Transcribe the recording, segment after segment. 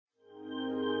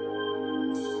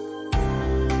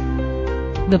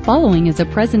The following is a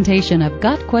presentation of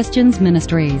Got Questions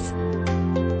Ministries.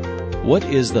 What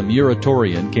is the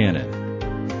Muratorian Canon?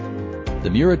 The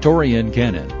Muratorian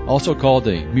Canon, also called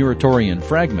the Muratorian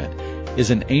Fragment,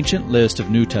 is an ancient list of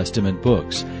New Testament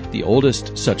books, the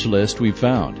oldest such list we've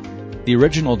found. The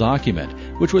original document,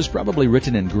 which was probably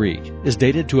written in Greek, is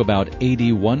dated to about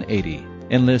AD 180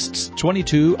 and lists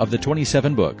 22 of the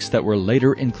 27 books that were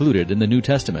later included in the New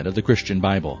Testament of the Christian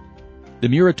Bible. The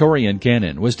Muratorian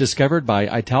Canon was discovered by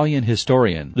Italian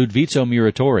historian Ludvizio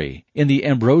Muratori in the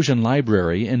Ambrosian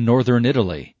Library in northern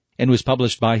Italy and was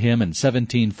published by him in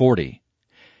 1740.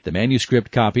 The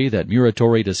manuscript copy that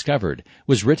Muratori discovered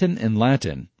was written in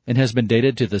Latin and has been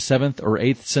dated to the 7th or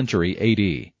 8th century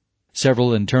AD.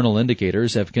 Several internal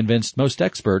indicators have convinced most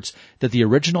experts that the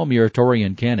original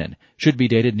Muratorian Canon should be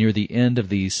dated near the end of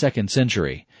the 2nd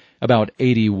century, about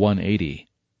AD 180.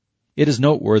 It is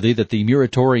noteworthy that the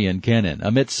Muratorian Canon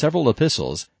omits several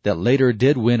epistles that later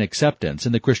did win acceptance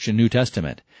in the Christian New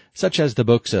Testament, such as the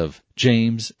books of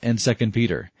James and 2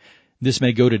 Peter. This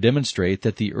may go to demonstrate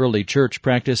that the early church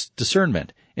practiced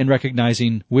discernment in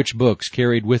recognizing which books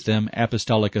carried with them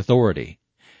apostolic authority.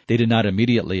 They did not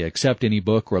immediately accept any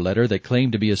book or letter that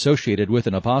claimed to be associated with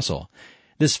an apostle.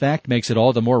 This fact makes it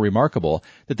all the more remarkable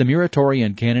that the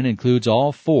Muratorian Canon includes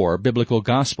all 4 biblical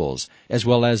Gospels, as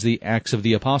well as the Acts of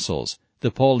the Apostles,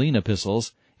 the Pauline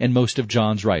epistles, and most of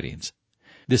John's writings.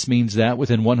 This means that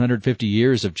within 150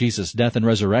 years of Jesus' death and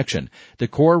resurrection, the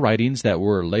core writings that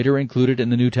were later included in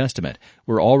the New Testament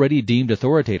were already deemed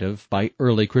authoritative by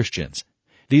early Christians.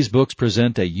 These books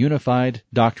present a unified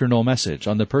doctrinal message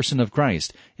on the person of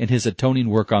Christ and his atoning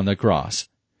work on the cross.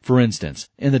 For instance,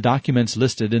 in the documents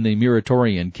listed in the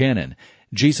Muratorian Canon,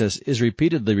 Jesus is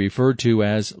repeatedly referred to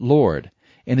as Lord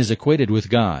and is equated with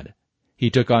God.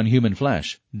 He took on human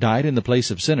flesh, died in the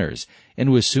place of sinners,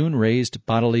 and was soon raised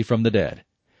bodily from the dead.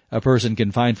 A person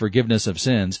can find forgiveness of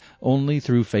sins only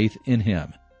through faith in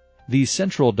him. These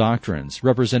central doctrines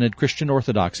represented Christian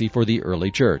orthodoxy for the early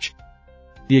church.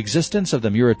 The existence of the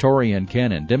Muratorian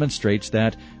Canon demonstrates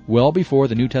that, well before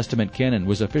the New Testament canon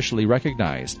was officially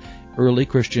recognized, early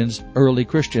Christians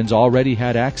already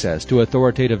had access to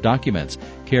authoritative documents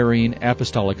carrying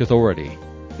apostolic authority.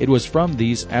 It was from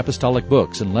these apostolic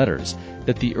books and letters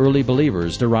that the early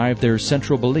believers derived their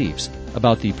central beliefs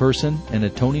about the person and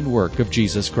atoning work of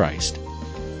Jesus Christ.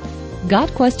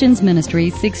 Got Questions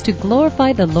Ministry seeks to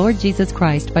glorify the Lord Jesus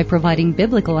Christ by providing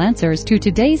biblical answers to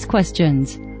today's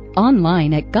questions.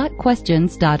 Online at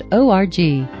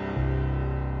gotquestions.org.